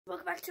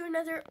Welcome back to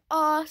another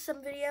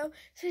awesome video.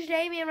 So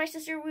today, me and my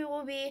sister, we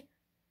will be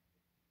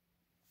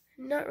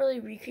not really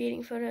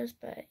recreating photos,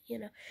 but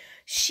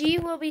she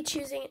will be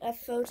choosing a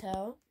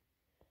photo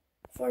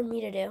for me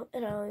to do,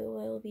 and I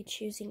will be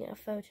choosing a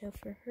photo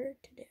for her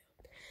to do.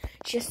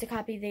 She has to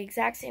copy the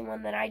exact same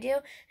one that I do.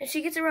 If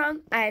she gets it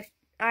wrong, I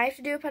have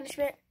to do a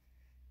punishment.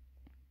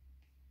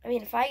 I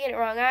mean, if I get it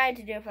wrong, I have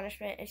to do a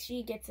punishment. If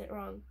she gets it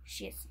wrong,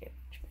 she has to do a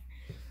punishment.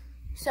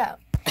 So,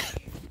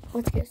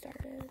 let's get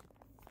started.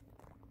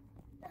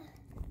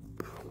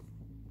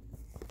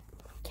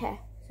 Okay,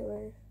 so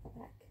we're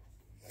back.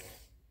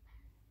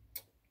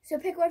 So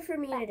pick one for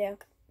me to do.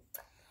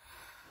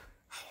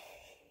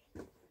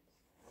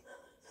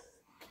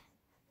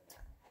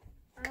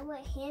 I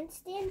want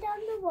handstand on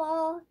the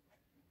wall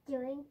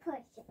doing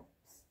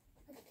push-ups.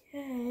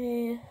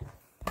 Okay.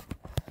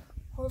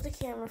 Hold the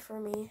camera for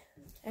me.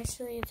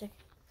 Actually, it's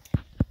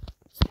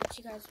put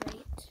you guys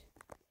right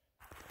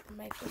on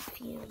my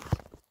perfumes.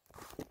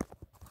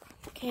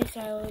 Okay, so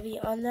I will be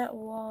on that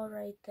wall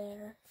right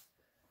there.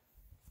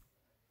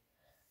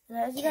 And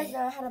as you guys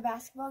know, I had a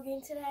basketball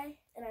game today,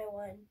 and I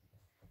won.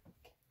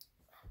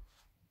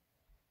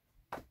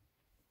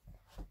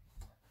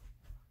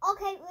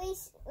 Okay,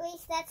 Reese,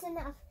 that's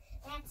enough.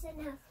 That's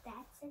enough.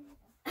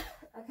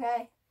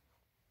 Okay.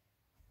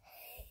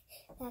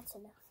 That's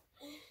enough.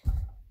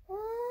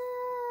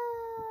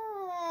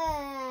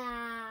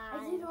 I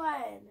did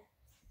one.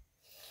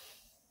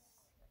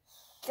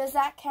 Does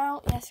that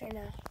count? Yes or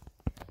no?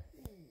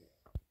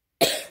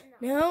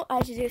 No,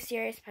 I should do a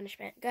serious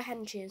punishment. Go ahead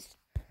and choose.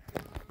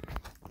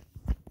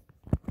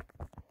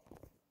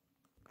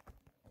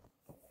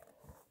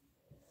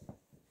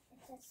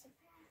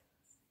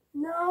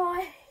 No,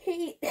 I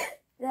hate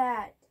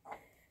that.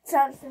 It's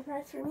not a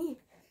surprise for me.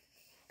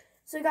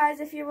 So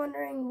guys, if you're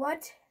wondering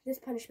what this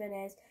punishment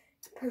is,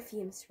 it's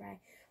perfume spray.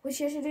 What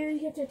you have to do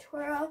is you have to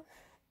twirl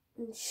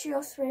and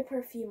she'll spray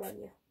perfume on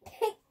you.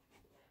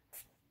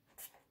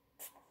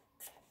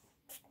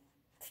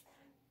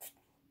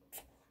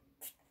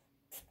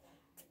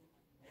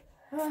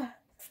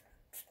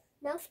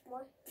 No,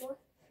 more.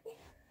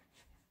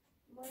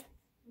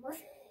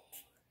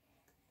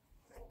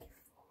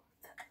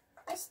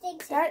 It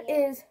stinks. That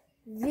is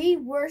the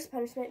worst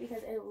punishment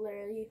because it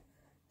literally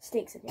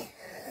stinks in here.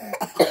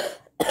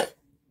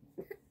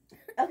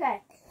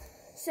 Okay,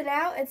 so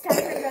now it's time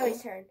for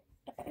Zoe's turn.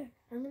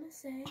 I'm going to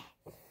say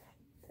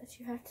that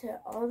you have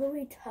to all the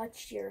way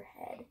touch your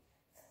head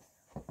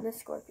on the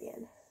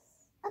scorpion.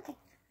 Okay.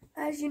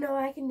 As you know,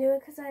 I can do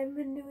it because I've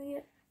been doing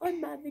it on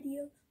my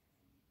videos.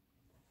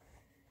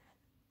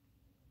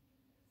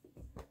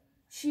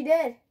 She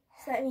did.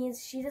 So that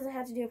means she doesn't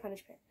have to do a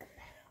punishment.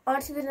 On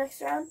to the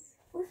next round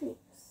with me.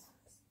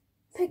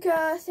 Pick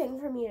a thing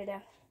for me to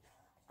do.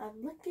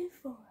 I'm looking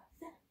for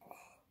that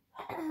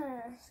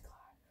scar.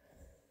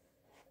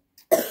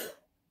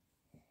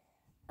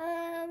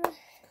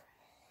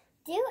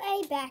 Do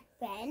a back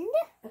bend.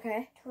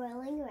 Okay.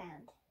 Twirling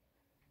around.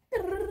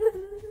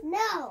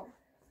 No.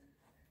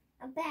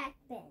 A back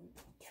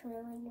bend.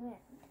 Twirling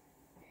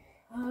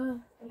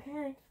around.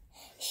 Okay.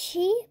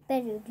 She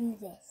better do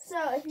this. So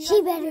if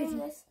you guys are doing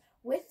this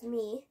with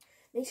me,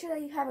 make sure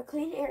that you have a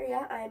clean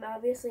area. I'm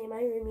obviously in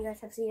my room. You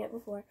guys have seen it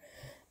before.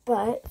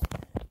 But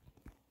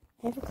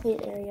I have a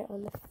clean area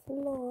on the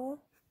floor.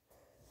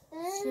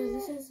 So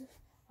this is,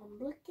 I'm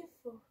looking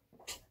for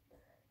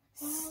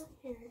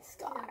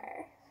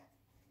scar.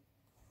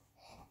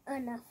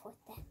 Enough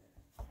with that.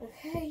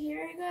 Okay,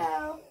 here we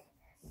go.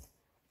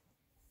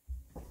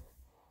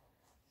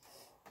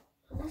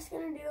 I'm just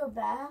going to do a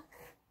back.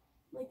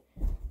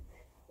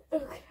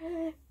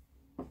 Okay.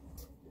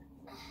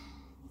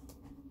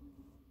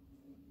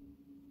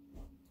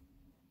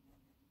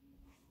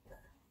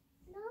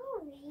 No,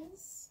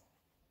 Reese.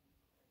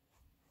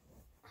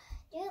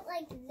 Do it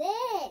like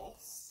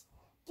this.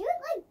 Do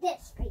it like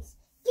this, Reese.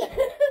 Get up.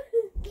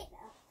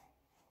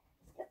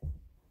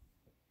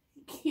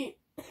 Get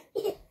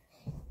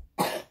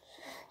up.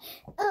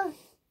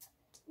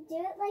 Do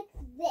it like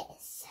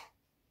this.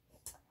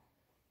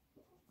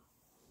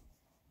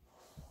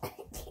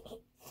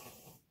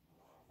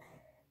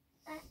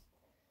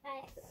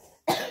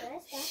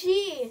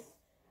 She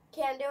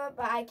can do it,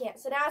 but I can't.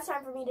 So now it's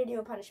time for me to do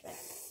a punishment.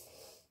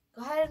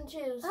 Go ahead and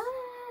choose.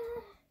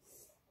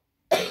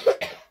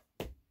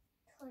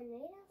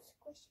 Tornado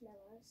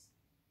squishmallows.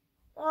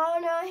 Oh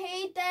no, I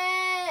hate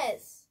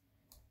this.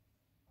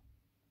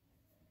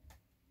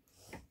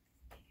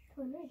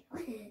 Tornado.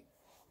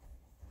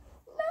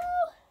 No.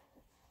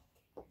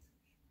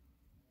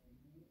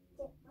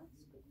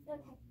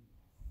 Okay.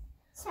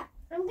 So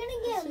I'm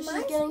gonna get So my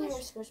she's getting her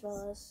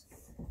squishmallows.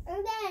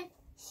 And then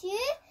she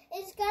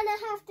is gonna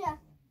have to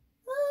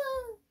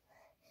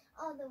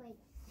all the way.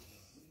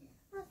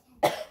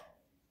 Okay.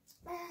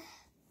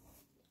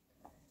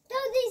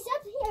 Throw these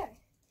up here.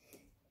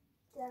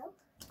 Go.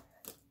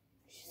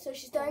 So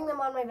she's throwing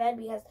them on my bed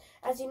because,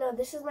 as you know,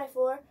 this is my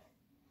floor.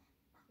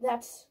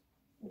 That's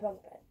the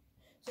bunk bed.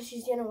 So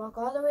she's gonna walk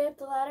all the way up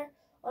the ladder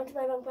onto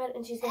my bunk bed,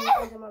 and she's gonna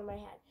throw them on my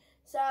head.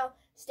 So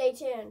stay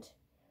tuned.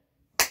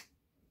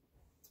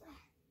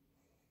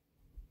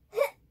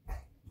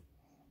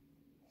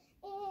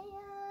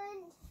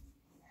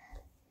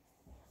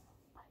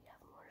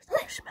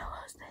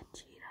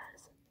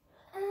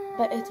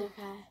 But it's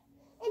okay.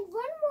 And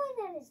one more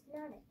that is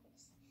not a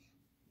kiss.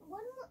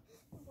 One more.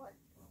 One.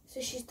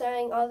 So she's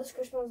throwing all the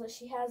Squishmallows that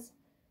she has,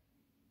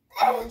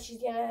 and then she's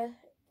gonna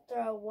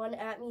throw one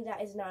at me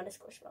that is not a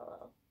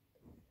Squishmallow.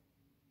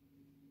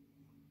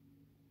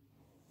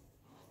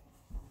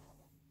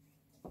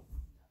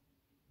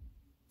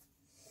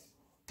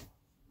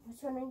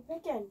 Which one are you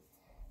picking?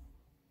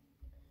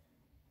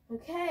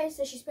 Okay,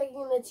 so she's picking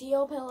the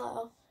teal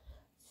pillow.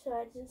 So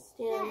I just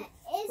stand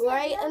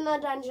right on the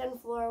dungeon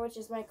floor, which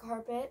is my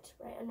carpet,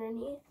 right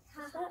underneath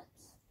the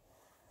steps.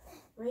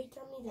 Right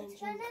on the dungeon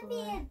floor. It's gonna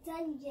be a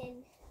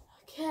dungeon.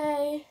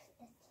 Okay.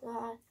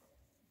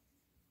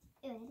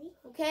 Ready?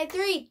 Okay,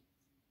 3,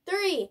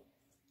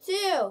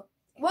 2,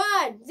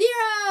 1, 0!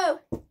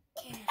 I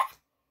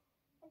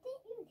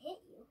didn't even hit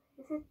you.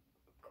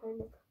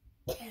 Kind of.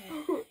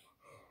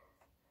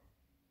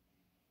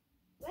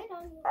 Right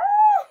on you.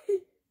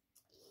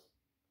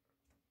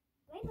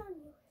 Right on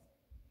you.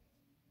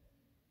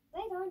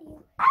 Right on you.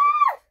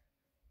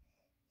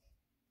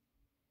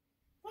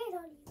 Right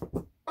on you.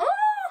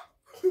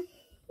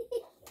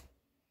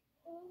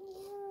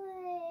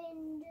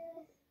 And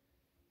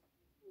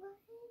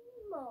one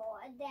more.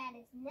 That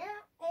is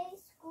not a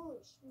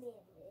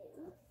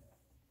Squishmallow.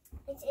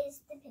 It is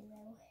the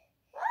pillow.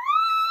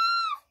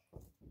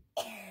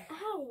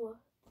 Ow.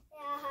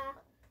 Yeah.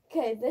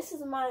 Okay, this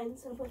is mine,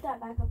 so put that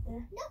back up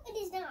there. No, it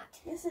is not.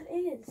 Yes, it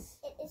is.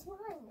 It is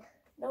mine.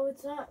 No,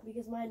 it's not,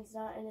 because mine's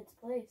not in its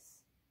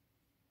place.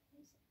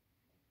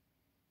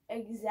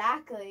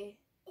 Exactly.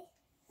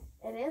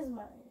 It is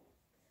mine.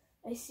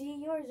 I see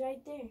yours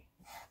right there.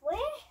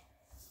 Where?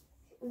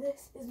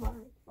 This is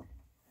mine.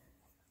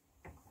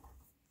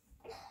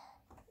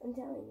 I'm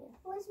telling you.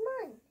 Where's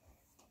mine?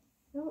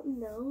 I don't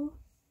know.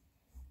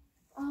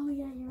 Oh,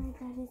 yeah, you're right.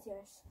 That is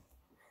yours.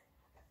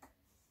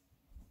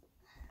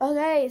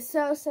 Okay,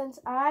 so since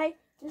I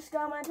just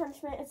got my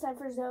punishment, it's time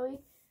for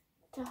Zoe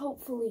to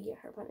hopefully get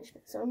her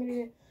punishment. So I'm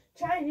going to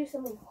try and do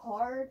something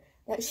hard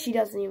that she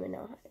doesn't even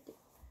know how to do.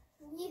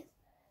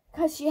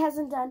 Because she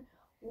hasn't done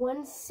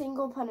one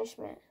single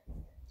punishment.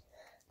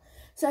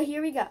 So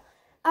here we go.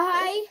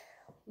 I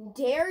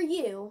dare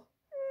you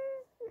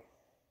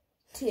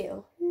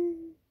to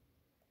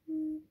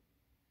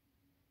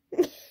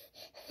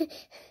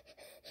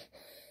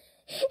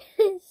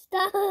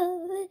Stop.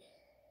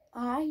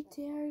 I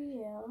dare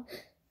you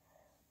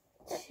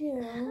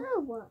to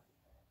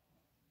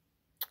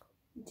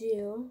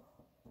do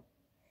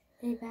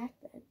a back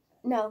bend.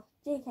 No,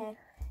 JK.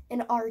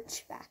 An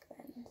arch back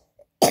bend.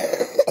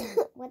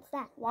 What's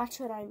that? Watch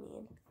what I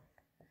mean.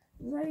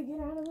 Let me get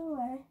out of the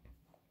way.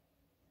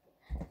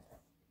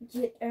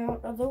 Get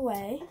out of the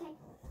way. Okay.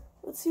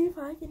 Let's see if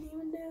I can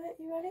even do it.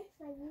 You ready?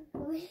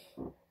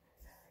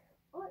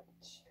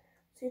 Arch.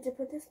 So you have to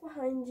put this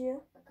behind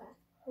you. Okay.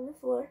 On the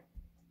floor.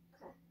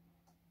 Okay.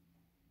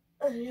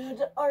 And you have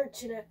to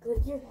arch it up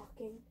like you're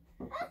walking.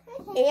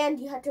 Okay. And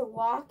you have to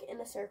walk in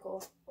a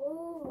circle.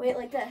 Oh. Wait,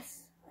 like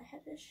this. I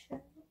had to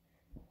show.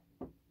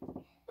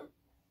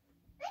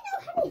 I know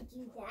how to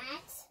do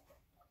that.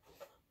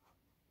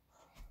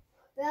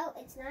 Well,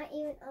 it's not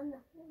even on the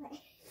floor.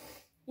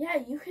 Yeah,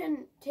 you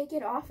can take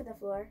it off of the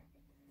floor.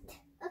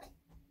 Okay.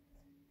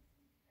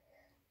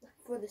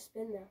 For the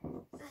spin,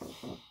 though. Okay. Let's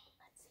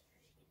see if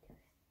she can do it.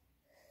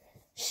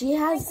 She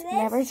has Like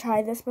never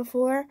tried this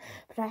before,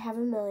 but I have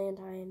a million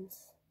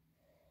times.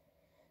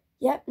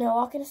 Yep, now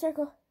walk in a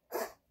circle.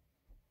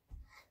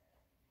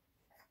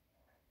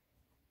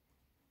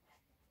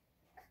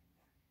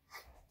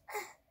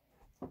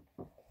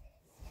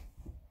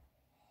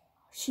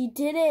 She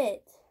did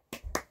it.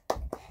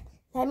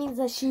 That means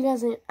that she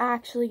doesn't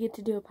actually get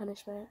to do a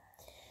punishment.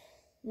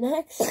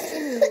 Next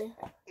to me.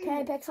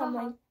 Okay, pick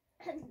something.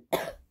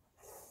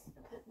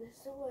 Put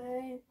this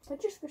away.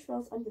 Put your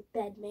Squishmallows on the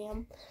bed,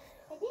 ma'am.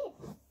 I did.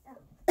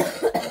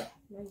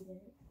 No, you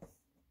didn't.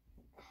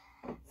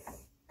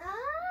 I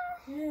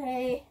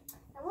Hey.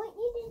 want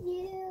you to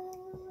do.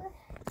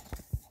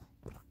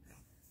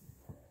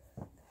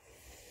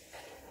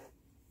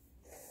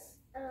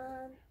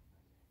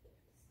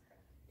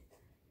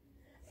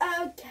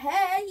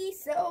 Okay,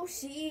 so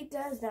she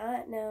does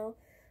not know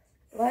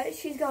what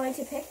she's going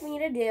to pick me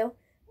to do,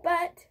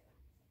 but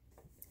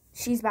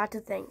she's about to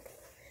think.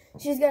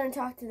 She's going to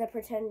talk to the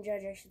pretend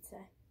judge, I should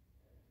say.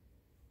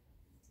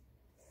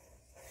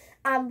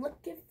 I'm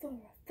looking for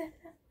a fellow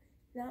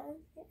long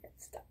hair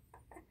star.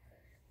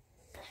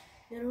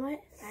 You know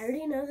what? I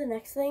already know the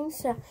next thing,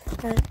 so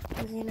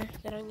I'm gonna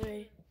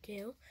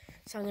do.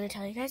 So I'm gonna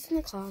tell you guys in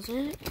the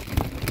closet.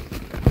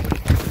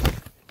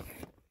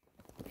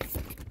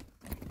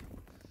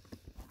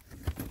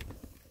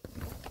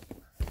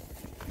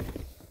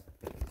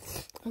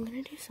 I'm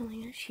gonna do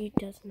something that she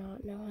does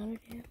not know how to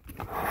do,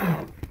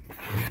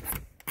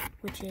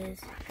 which is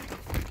she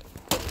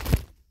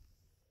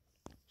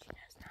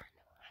does not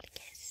know how to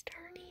get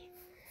sturdy.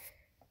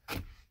 So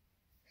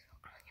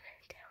I'm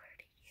gonna tell her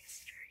to get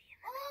sturdy in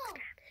the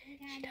next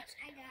round. She doesn't.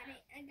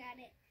 I got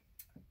it.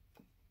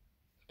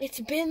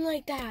 It's been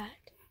like that.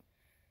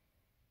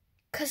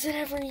 Because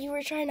whenever you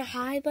were trying to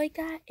hide like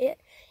that, it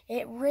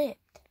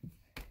ripped.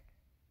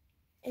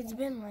 It's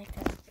been like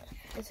that.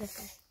 It's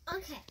okay.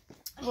 Okay.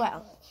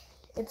 Well,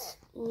 it's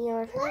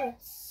your turn.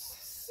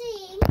 Let's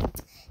see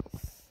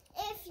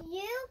if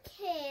you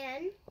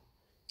can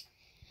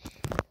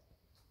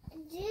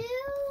do.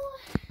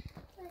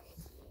 Let's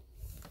see.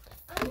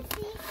 I want to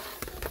see if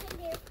you can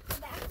do a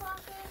back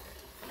walker.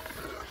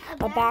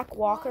 A back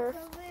walker?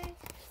 Walkover.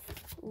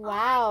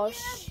 Wow. On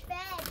your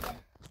bed.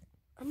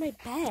 On my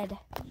bed.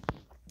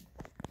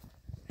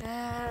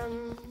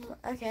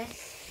 Okay.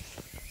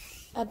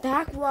 A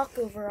back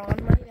walkover on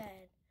my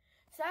bed.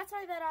 So that's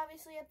my bed,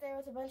 obviously, up there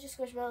with a bunch of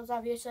Squishmallows.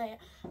 Obviously, I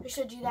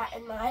showed you that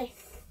in my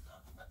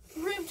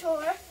room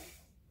tour.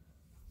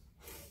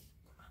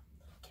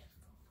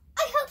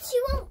 I hope she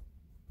won't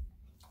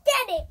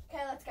get it.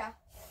 Okay, let's go.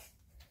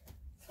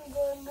 So I'm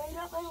going right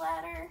up my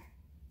ladder.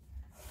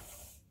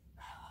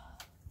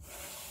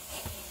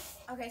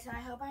 Okay, so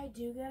I hope I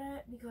do get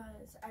it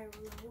because I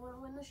really want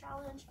to win the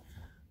challenge.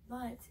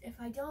 But if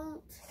I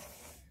don't,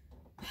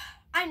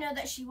 I know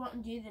that she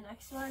won't do the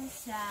next one,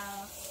 so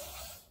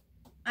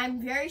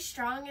I'm very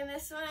strong in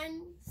this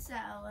one, so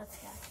let's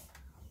go.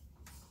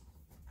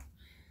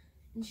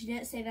 And she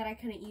didn't say that I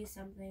couldn't use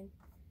something.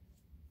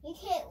 You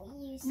can't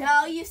use something.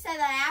 No, you said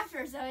that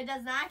after, so it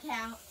does not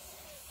count.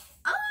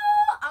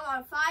 Oh, I'm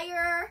on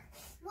fire.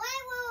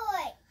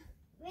 Wait.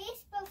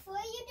 Reese, before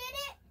you did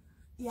it,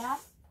 Yeah?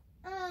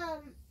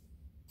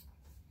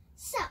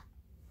 so,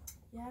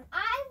 Yeah?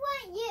 I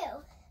want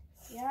you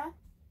Yeah?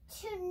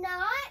 to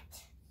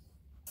not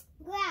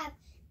grab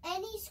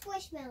any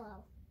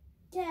Squishmallow.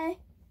 Okay.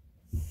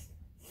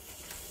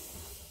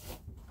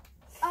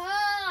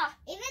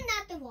 Even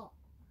not the wall.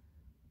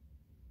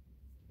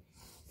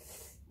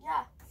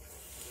 Yeah.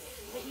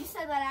 But you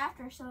said that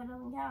after, so it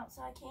doesn't count,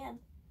 so I can.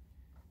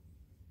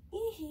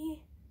 Eehee.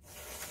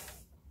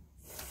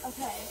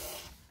 Okay.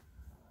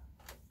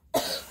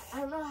 I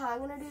don't know how I'm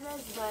going to do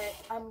this, but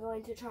I'm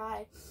going to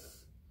try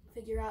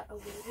figure out a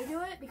way to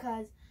do it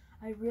because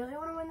I really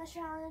want to win this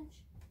challenge.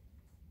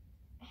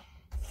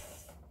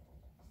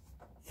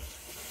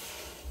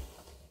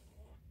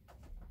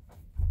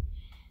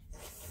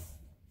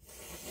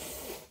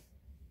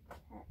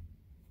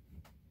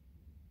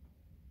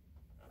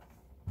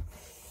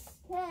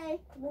 Okay,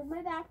 move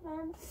my back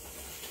then.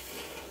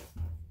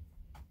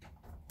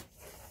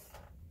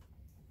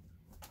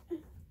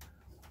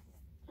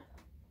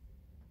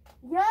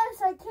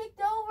 Yes, I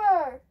kicked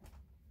over.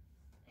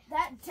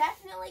 That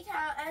definitely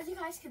counts, as you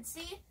guys could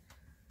see.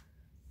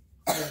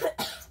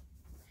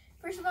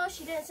 First of all,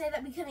 she didn't say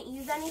that we couldn't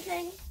use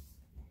anything.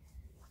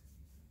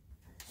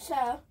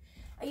 So,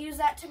 I used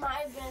that to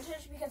my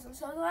advantage because I'm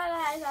so glad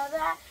that I saw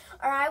that,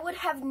 or I would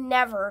have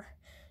never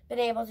been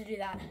able to do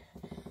that.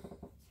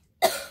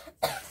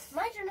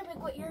 My turn to pick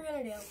what you're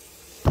going to do.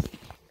 Remember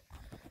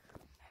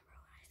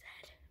what I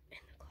said in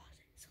the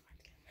closet. So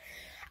let's go.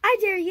 I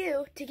dare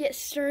you to get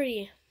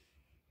sturdy.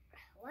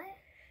 What?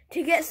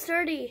 To get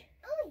sturdy.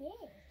 Oh,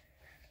 yeah.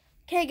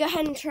 Okay, go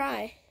ahead and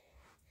try.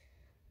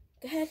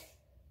 Go ahead.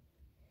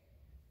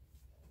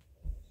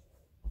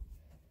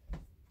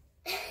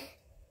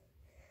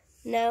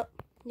 No,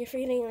 you're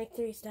forgetting like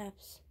 3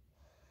 steps.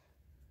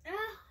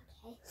 Oh,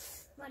 okay.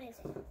 What is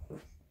it?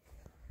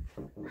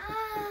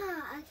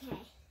 Okay.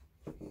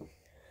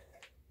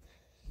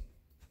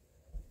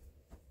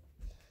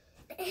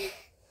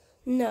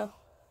 No.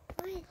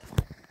 What?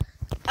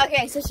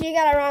 Okay, so she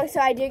got it wrong,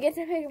 so I do get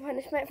to pick a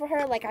punishment for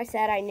her. Like I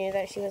said, I knew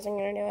that she wasn't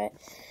going to do it.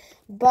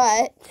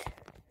 But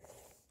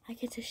I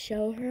get to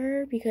show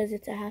her because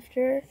it's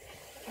after.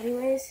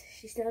 Anyways,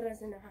 she still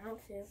doesn't know how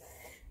to.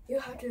 You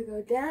have to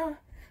go down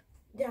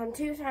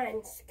 2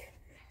 times.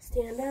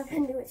 Stand up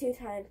and do it 2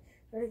 times.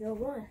 Or go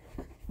 1.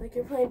 Like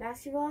you're playing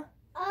basketball.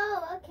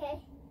 Oh,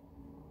 okay.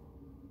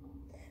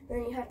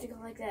 Then you have to go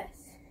like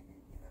this.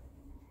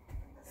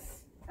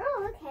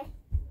 Oh, okay.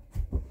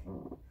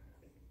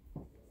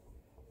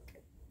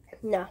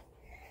 No.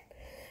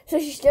 So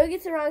she still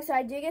gets it wrong, so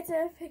I do get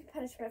to pick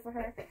punishment for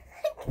her.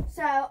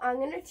 So I'm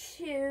going to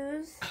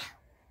choose...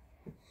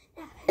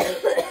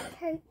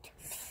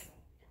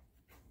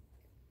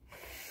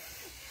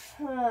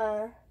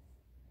 No,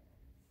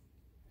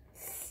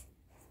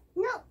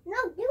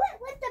 do it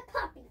with the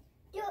puppy.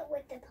 Do it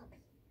with the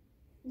puppy.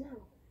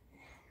 No.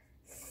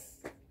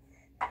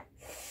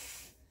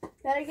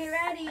 Better get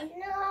ready.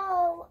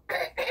 No.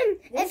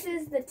 This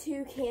is the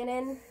 2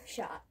 cannon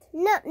shot.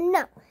 No.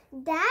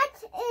 That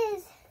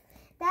is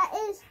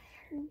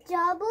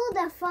double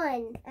the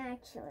fun,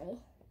 actually.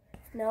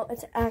 No,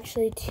 it's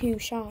actually 2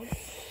 shots.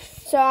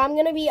 So I'm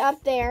going to be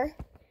up there.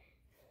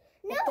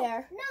 No, up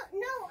there.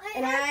 no.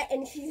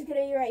 And she's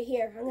going to be right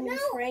here. I'm going to No.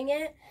 be spraying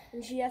it,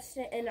 and she has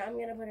to, and I'm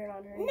going to put it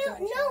on her. No,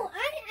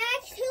 I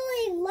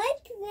actually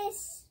like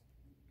this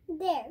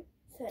there.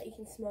 So that you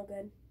can smell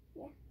good.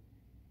 Yeah.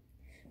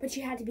 But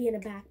you had to be in a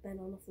back bend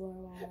on the floor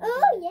while I was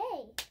Oh, doing it.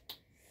 yay.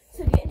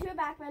 So get into a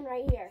back bend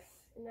right here,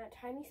 in that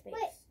tiny space.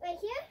 Wait, right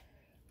here?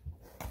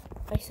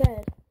 I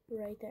said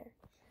right there.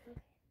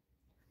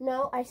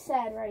 No, I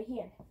said right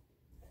here.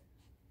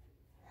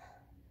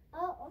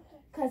 Oh,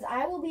 okay. Because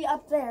I will be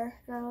up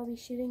there and I will be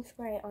shooting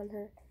spray on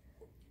her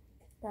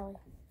belly.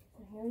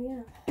 So here we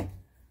go.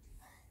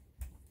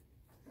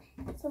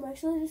 So I'm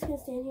actually just going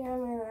to stand here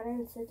on my ladder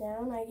and sit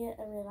down. I get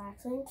a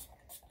relaxing.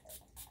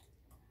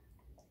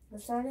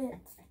 That's not it.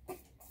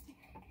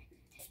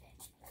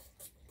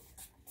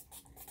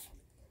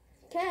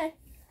 Okay.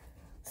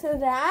 So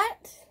that,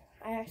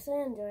 I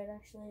actually enjoyed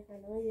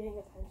finally doing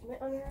a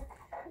punishment on her.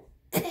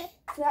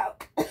 So,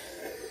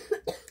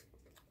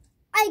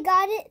 I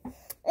got it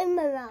in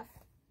my mouth.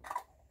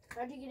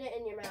 how'd you get it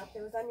in your mouth?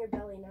 It was on your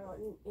belly, not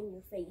in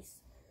your face.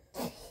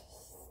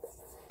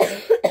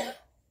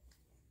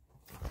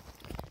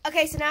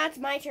 Okay, so now it's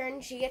my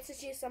turn. She gets to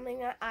choose something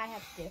that I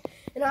have to do.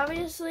 And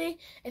obviously,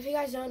 if you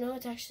guys don't know,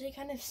 it's actually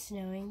kind of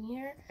snowing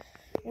here.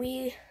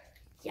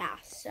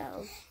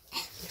 So.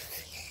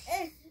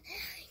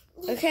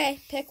 Okay,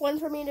 pick one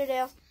for me to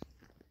do.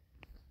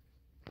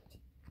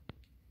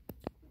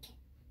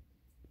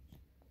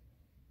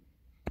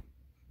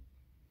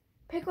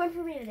 Pick one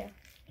for me to do.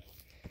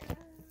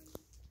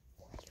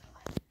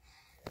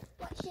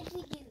 What should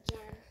we do, Jen?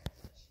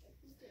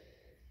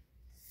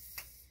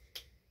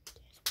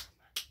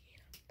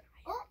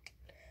 Oh,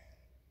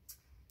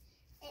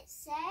 it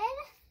said.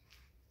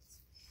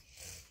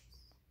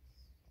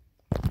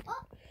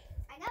 Oh,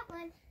 I got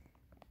one.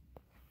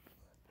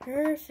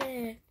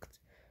 Perfect.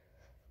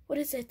 What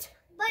is it?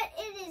 But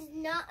it is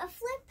not a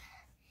flip.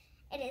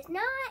 It is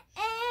not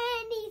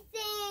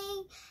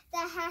anything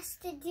that has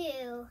to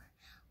do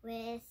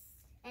with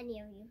any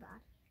of your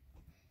body.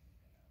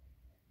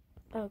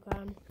 Oh,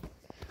 God.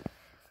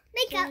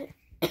 Makeup.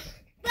 But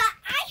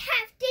I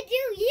have to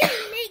do your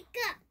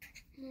makeup.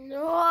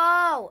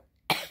 No.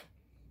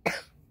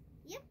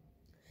 Yep.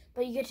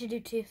 But you get to do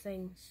two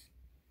things.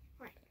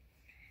 Right.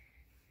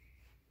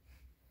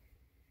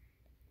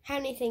 How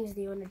many things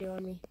do you want to do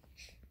on me?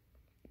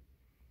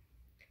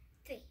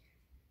 3.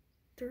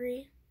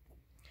 3.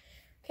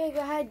 Okay,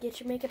 go ahead. Get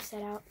your makeup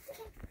set out.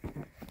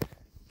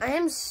 I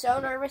am so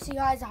nervous, you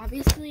guys.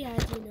 Obviously,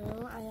 as you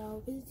know, I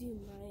always do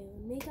my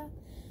own makeup.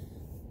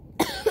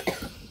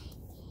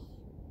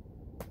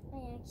 I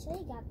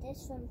actually got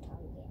this from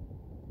Target.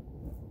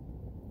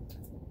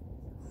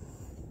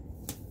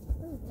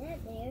 Oh, that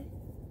there.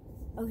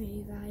 Okay,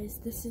 you guys,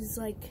 this is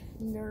like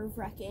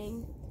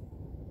nerve-wracking.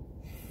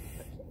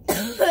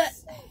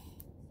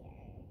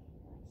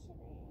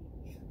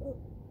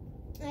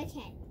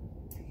 Okay.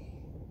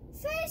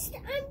 First,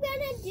 I'm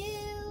gonna do.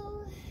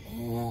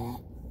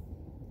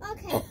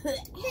 Okay.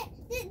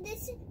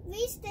 This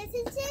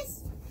is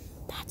this.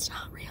 That's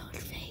not real or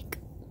fake.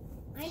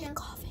 I know.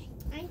 Coughing.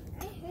 I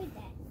heard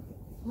that.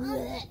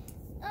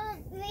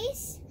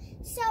 Reese.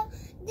 So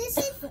this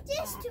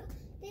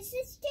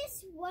is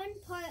just one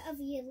part of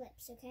your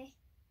lips, okay?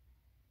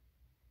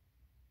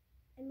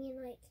 I mean,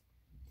 like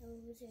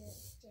those are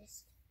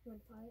just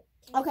one part.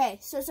 Okay,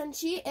 so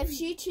if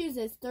she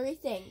chooses 3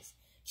 things,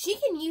 she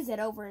can use it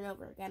over and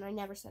over again. I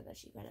never said that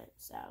she couldn't,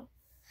 so.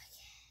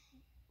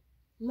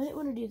 You might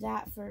want to do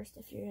that first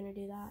if you're going to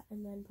do that,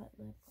 and then put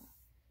lip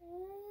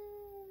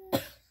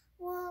gloss.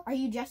 Well. Are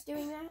you just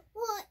doing that?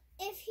 Well,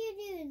 if you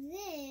do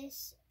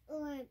this,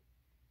 or.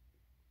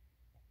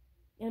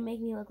 It'll make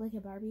me look like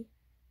a Barbie.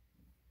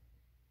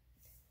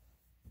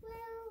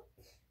 Well.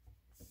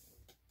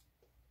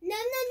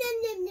 Num num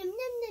num num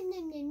num num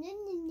num num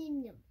num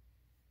num num.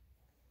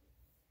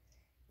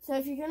 So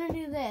if you're going to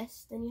do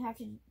this, then you have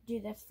to do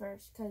this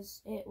first,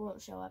 because it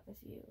won't show up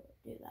if you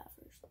do that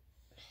first.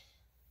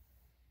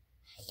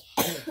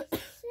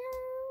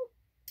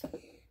 So,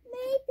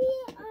 maybe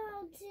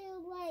I'll do,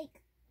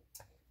 like,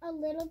 a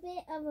little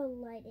bit of a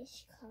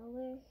lightish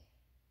color.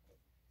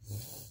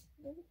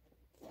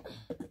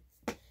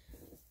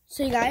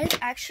 So you guys,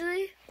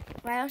 actually,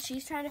 while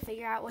she's trying to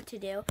figure out what to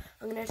do,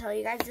 I'm going to tell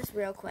you guys this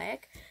real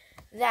quick,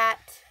 that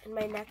in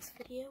my next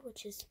video,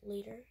 which is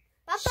later,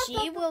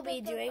 she will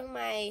be doing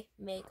my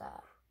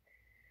makeup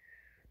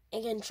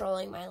and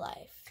controlling my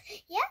life.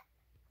 Yeah.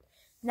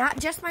 Not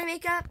just my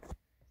makeup,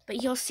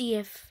 but you'll see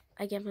if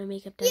I get my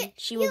makeup done.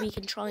 She will be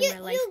controlling my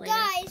life later.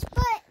 Guys,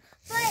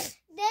 but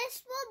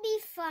this will be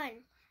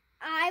fun.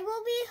 I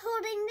will be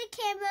holding the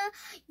camera.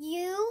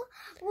 You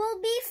will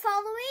be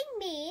following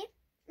me.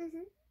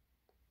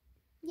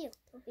 You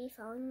will be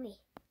following me.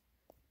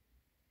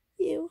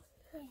 You.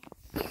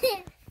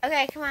 Yeah.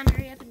 Okay, come on,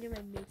 hurry up and do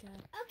my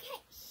makeup. Okay.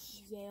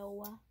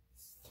 Yo.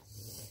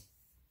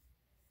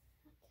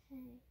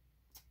 Okay.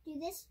 Do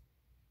this.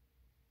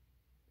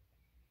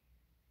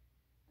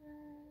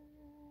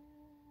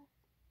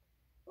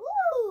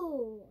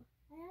 Ooh!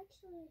 I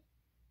actually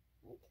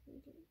like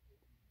reading.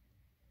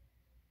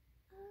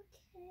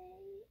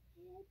 Okay,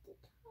 at the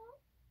top,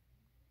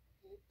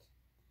 it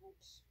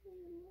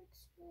actually looks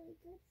really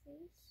good,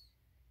 face.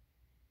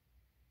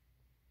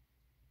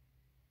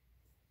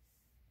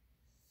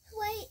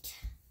 Wait.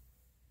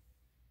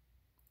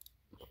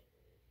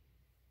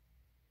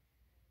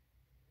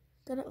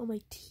 Got it on my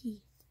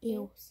teeth.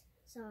 Ew. Oops,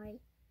 sorry.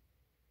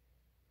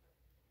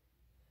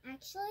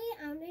 Actually,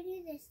 I'm gonna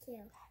do this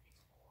too.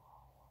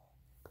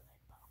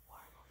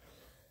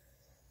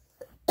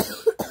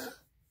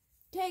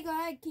 Okay, go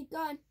ahead. Keep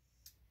going.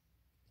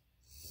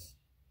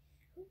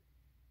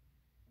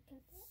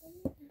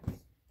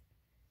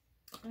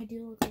 I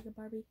do look like a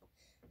Barbie.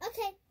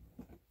 Okay.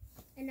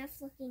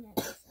 Enough looking at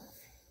yourself.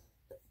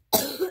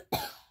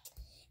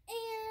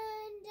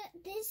 And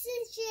this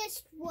is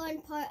just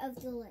one part of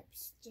the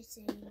lips, just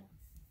so you know.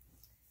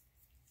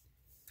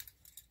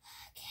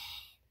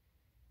 Okay.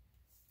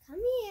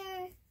 Come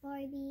here,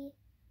 Barbie.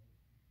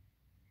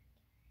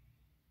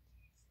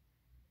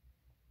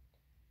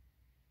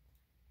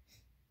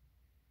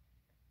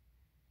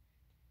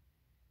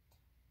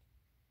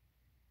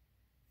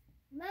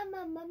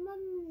 Mama, mama.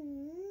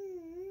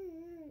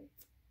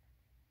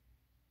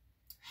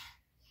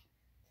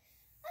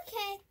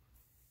 Okay.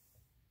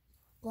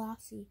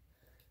 Glossy.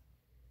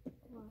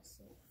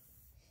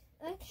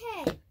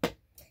 Okay.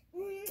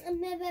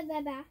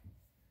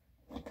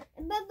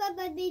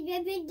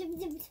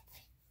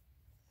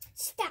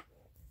 Stop.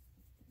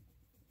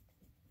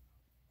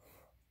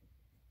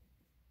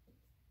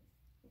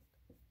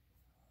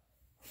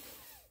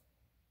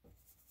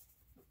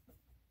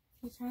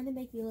 He's trying to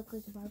make me look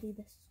like a Barbie.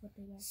 This is what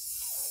they want.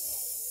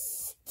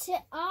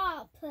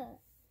 Stop.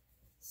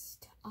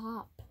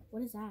 Stop.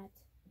 What is that?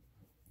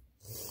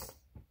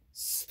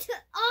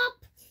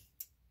 Stop.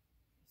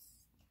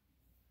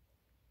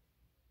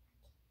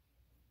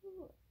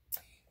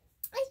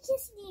 I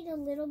just need a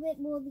little bit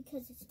more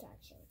because it's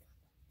not showing up.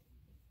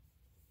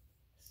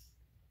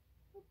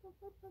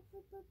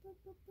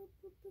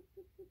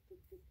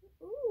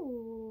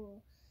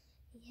 Ooh.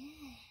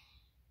 Yeah.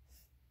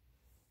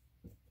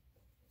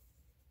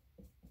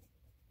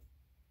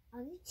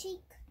 Other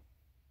cheek.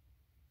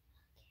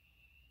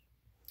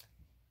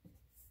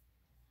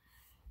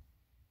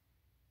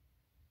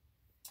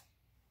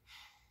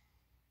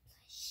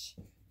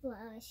 Okay.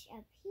 Blush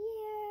up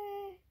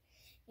here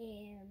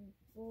and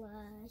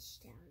blush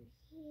down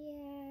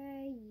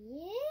here.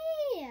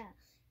 Yeah,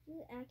 you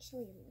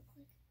actually look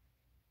like.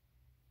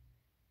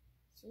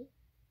 See?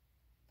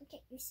 Look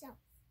at yourself.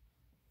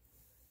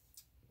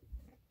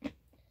 And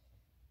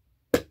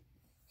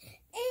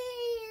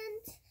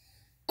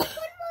one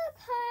more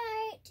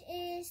part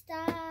is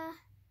the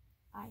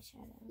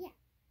eyeshadow. Yeah.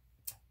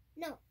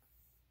 No,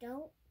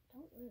 don't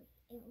worry.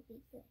 It will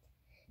be good.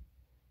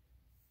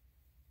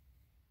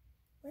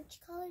 Which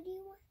color do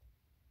you want?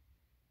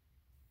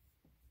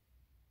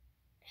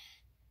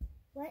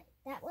 What?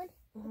 That one?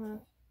 Uh-huh.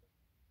 Okay.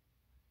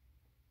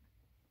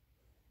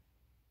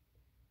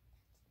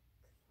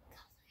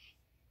 Color.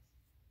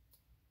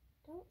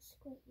 Don't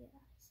squint your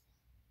eyes.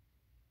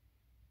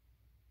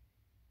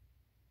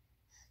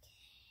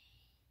 Okay.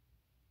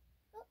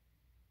 Oh.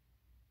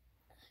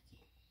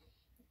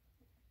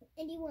 Okay.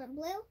 And you want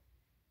blue?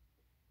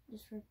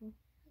 Just purple.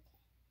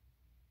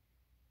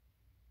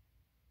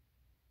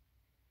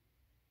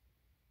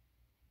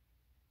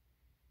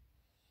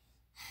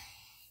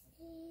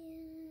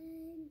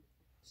 And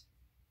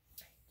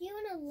do you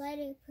want a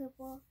lighter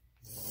purple?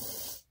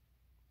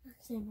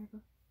 Same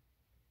purple.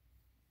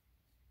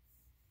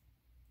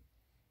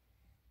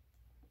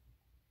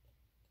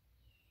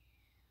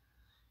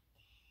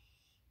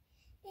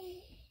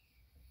 And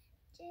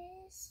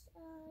just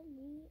on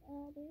the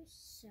other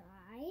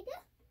side.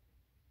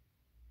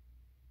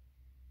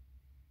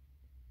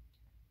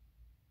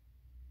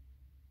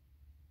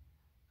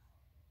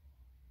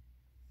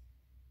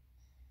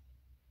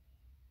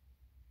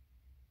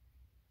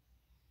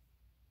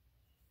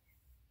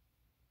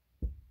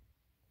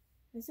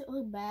 Does it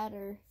look bad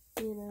or,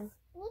 you know?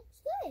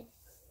 Looks good.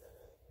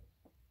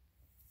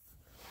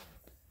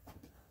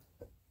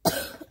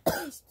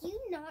 Do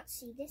you not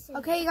see this?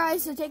 Okay,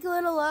 guys, so take a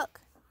little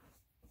look.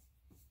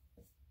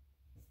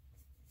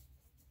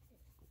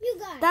 You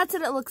got it. That's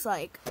what it looks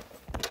like.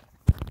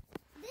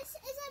 This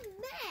is a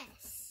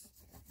mess.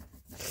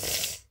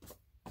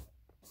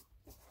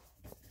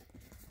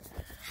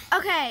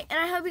 Okay, and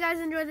I hope you guys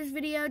enjoyed this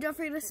video. Don't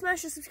forget to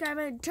smash the subscribe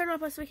button, turn on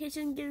post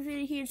notifications, give the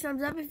video a huge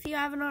thumbs up if you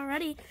haven't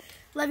already.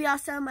 Love y'all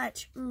so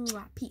much.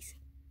 Mwah. Peace.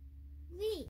 V.